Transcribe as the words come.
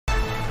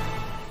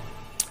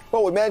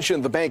Well, we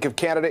mentioned the Bank of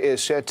Canada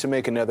is set to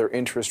make another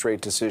interest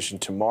rate decision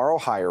tomorrow.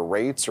 Higher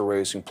rates are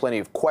raising plenty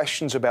of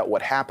questions about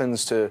what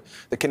happens to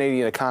the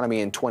Canadian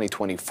economy in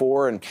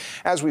 2024. And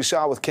as we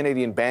saw with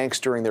Canadian banks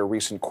during their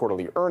recent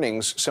quarterly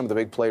earnings, some of the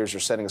big players are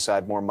setting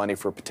aside more money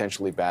for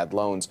potentially bad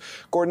loans.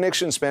 Gord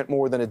Nixon spent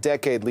more than a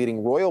decade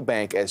leading Royal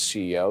Bank as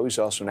CEO. He's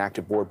also an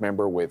active board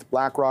member with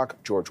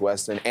BlackRock, George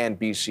Weston, and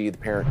BC, the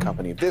parent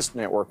company of this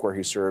network, where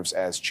he serves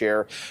as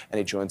chair. And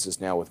he joins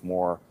us now with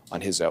more on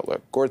his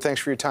outlook. Gord,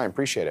 thanks for your time.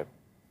 Appreciate it.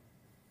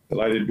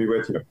 Delighted to be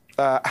with you.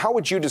 How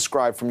would you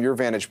describe, from your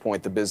vantage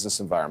point, the business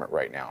environment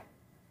right now?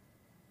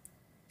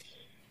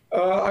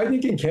 I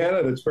think in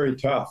Canada it's very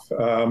tough.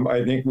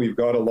 I think we've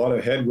got a lot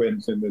of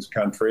headwinds in this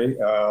country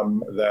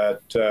that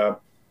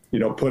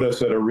put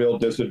us at a real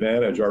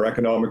disadvantage. Our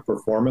economic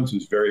performance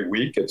is very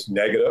weak. It's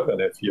negative,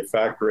 and if you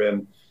factor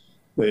in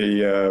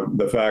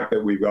the fact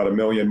that we've got 1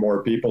 million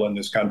more people in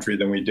this country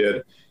than we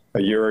did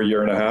a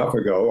year and a half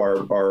ago,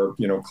 our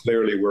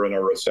clearly we're in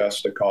a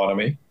recessed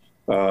economy.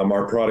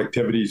 Our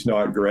productivity is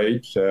not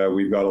great.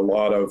 We've got a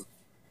lot of,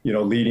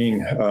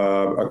 leading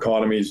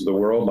economies of the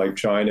world like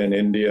China and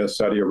India,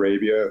 Saudi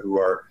Arabia, who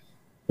are,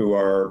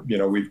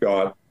 we've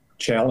got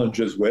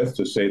challenges with,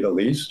 to say the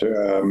least.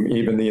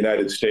 Even the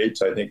United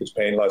States, I think, is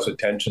paying less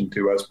attention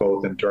to us,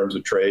 both in terms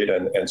of trade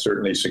and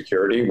certainly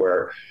security,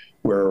 where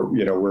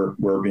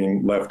we're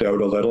being left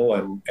out a little.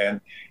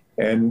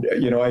 And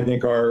I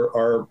think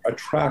our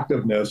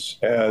attractiveness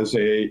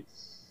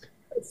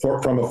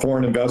from a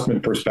foreign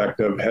investment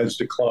perspective has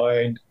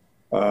declined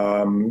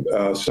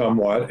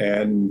somewhat,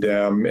 and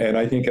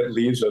I think it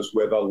leaves us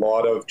with a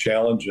lot of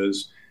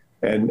challenges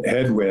and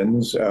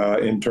headwinds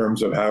in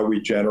terms of how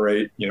we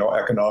generate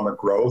economic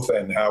growth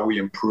and how we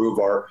improve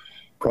our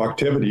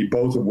productivity,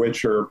 both of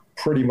which are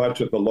pretty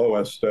much at the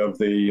lowest of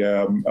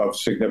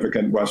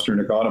significant Western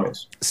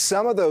economies.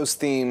 Some of those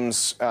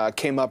themes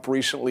came up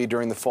recently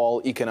during the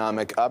fall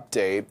economic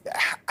update.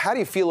 How do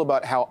you feel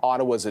about how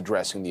Ottawa's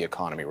addressing the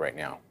economy right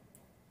now?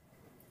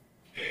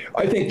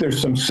 I think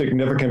there's some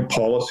significant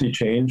policy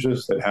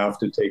changes that have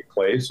to take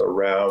place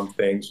around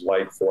things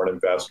like foreign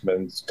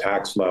investments,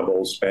 tax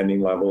levels,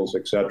 spending levels,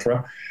 et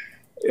cetera.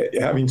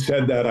 Having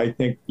said that, I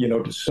think,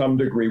 to some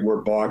degree,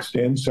 we're boxed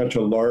in such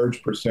a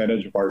large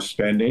percentage of our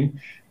spending.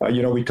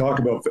 We talk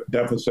about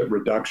deficit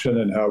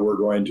reduction and how we're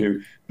going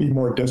to be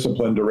more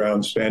disciplined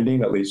around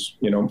spending. At least,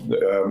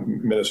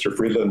 Minister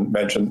Friedland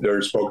mentioned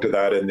or spoke to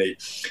that in the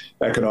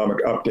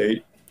economic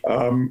update.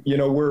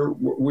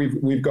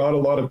 We've got a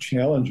lot of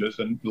challenges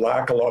and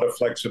lack a lot of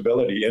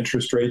flexibility.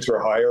 Interest rates are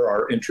higher.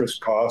 Our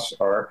interest costs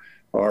are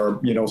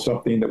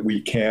something that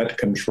we can't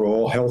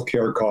control.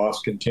 Healthcare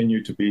costs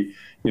continue to be,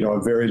 a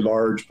very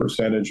large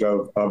percentage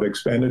of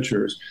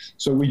expenditures.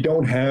 So we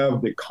don't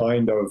have the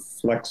kind of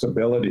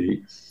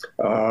flexibility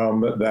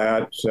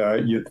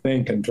that you'd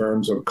think in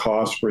terms of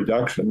cost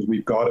reductions.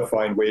 We've got to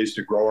find ways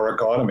to grow our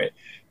economy.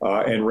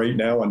 And right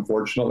now,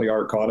 unfortunately,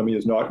 our economy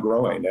is not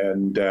growing.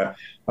 And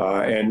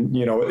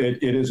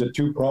it is a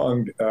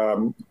two-pronged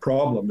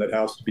problem that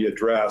has to be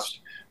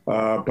addressed.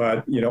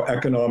 But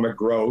economic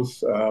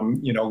growth,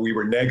 we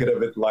were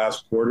negative at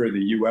last quarter.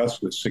 The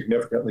U.S. was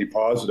significantly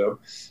positive.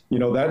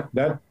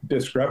 That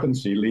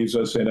discrepancy leaves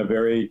us in a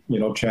very,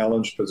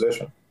 challenged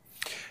position.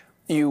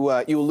 You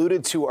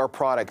alluded to our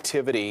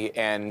productivity,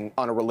 and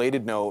on a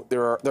related note,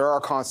 there are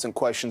constant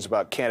questions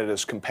about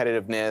Canada's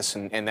competitiveness,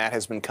 and that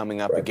has been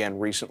coming up again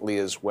recently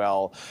as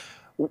well.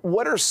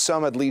 What are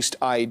some, at least,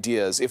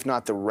 ideas, if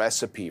not the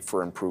recipe,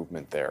 for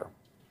improvement there?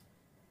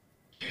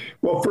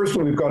 Well,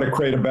 firstly, we've got to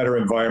create a better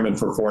environment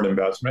for foreign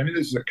investment. I mean,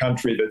 this is a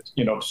country that,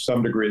 to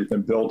some degree has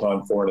been built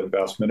on foreign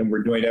investment, and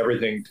we're doing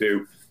everything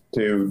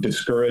to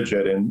discourage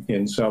it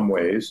in some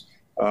ways.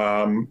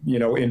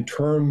 In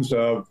terms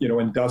of,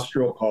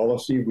 industrial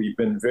policy, we've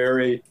been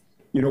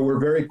we're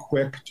very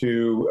quick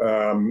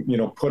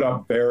to, put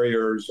up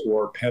barriers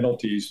or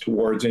penalties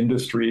towards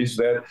industries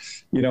that,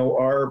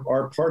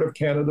 are part of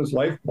Canada's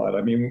lifeblood.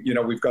 I mean,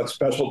 we've got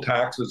special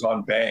taxes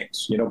on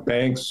banks,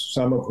 banks,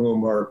 some of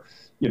whom are,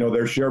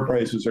 their share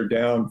prices are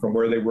down from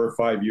where they were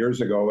 5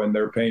 years ago, and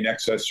they're paying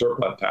excess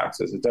surplus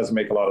taxes. It doesn't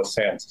make a lot of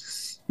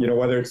sense.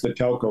 Whether it's the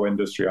telco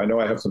industry, I know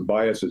I have some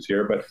biases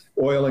here, but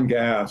oil and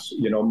gas,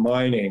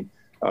 mining,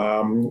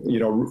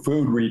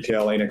 food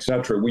retailing, et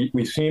cetera.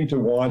 We seem to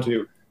want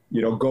to,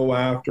 go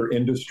after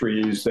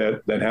industries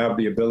that have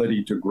the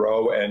ability to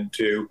grow and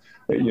to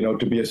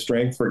be a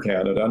strength for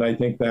Canada. And I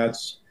think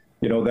that's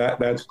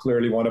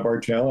clearly one of our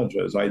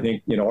challenges. I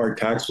think, our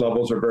tax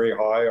levels are very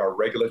high, our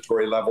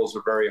regulatory levels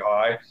are very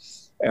high.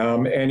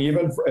 And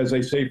even, as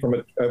I say, from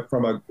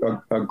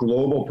a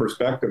global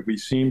perspective, we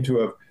seem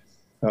to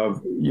have,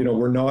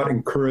 we're not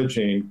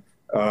encouraging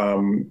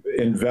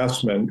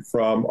investment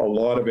from a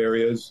lot of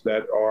areas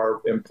that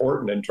are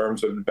important in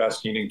terms of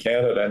investing in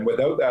Canada. And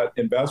without that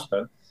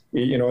investment,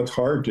 it's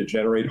hard to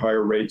generate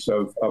higher rates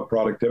of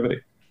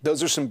productivity.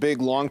 Those are some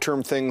big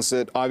long-term things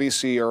that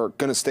obviously are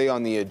going to stay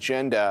on the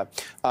agenda.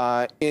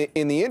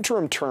 In the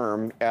interim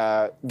term,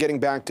 getting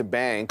back to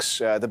banks,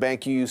 the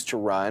bank you used to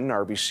run,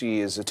 RBC,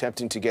 is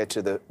attempting to get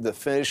to the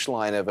finish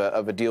line of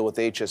a deal with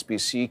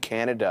HSBC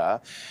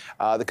Canada.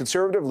 The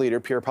Conservative leader,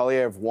 Pierre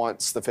Poilievre,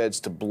 wants the feds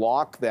to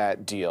block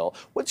that deal.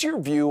 What's your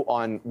view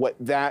on what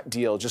that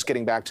deal, just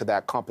getting back to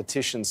that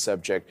competition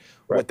subject,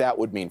 what that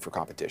would mean for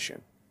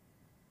competition?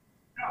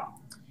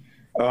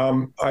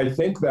 I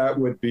think that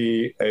would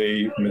be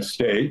a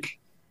mistake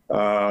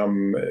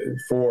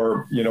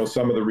for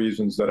some of the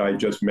reasons that I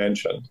just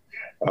mentioned.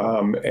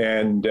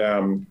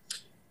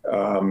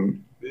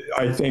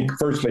 I think,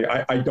 firstly,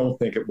 I don't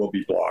think it will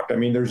be blocked. I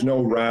mean, there's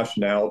no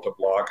rationale to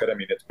block it. I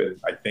mean, it's been,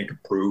 I think,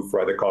 approved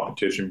by the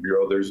Competition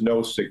Bureau. There's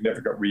no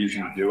significant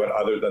reason to do it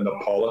other than the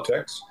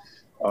politics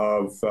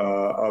of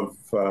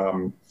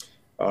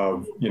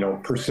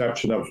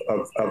perception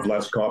of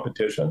less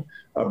competition.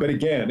 But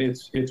again,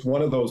 it's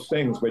one of those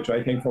things which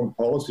I think from a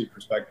policy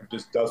perspective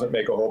just doesn't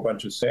make a whole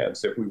bunch of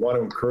sense. If we want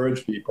to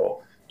encourage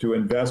people to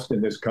invest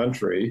in this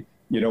country,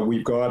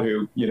 we've got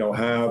to,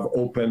 have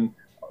open,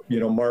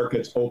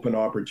 markets, open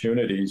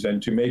opportunities,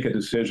 and to make a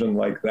decision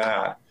like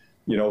that,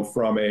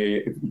 from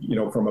a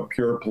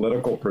pure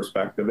political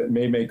perspective, it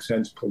may make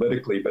sense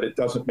politically, but it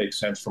doesn't make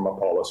sense from a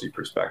policy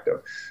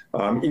perspective.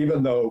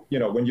 Even though,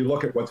 when you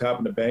look at what's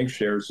happened to bank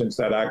shares since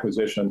that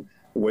acquisition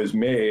was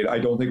made, I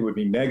don't think it would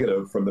be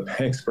negative from the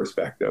bank's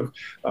perspective,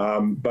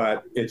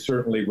 but it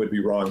certainly would be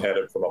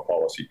wrong-headed from a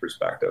policy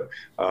perspective.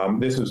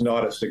 This is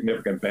not a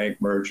significant bank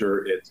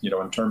merger. It's,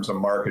 in terms of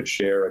market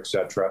share, et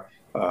cetera,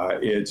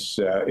 it's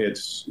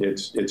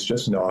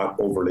just not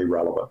overly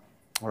relevant.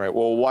 All right,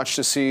 well, we'll watch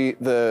to see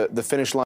the finish line.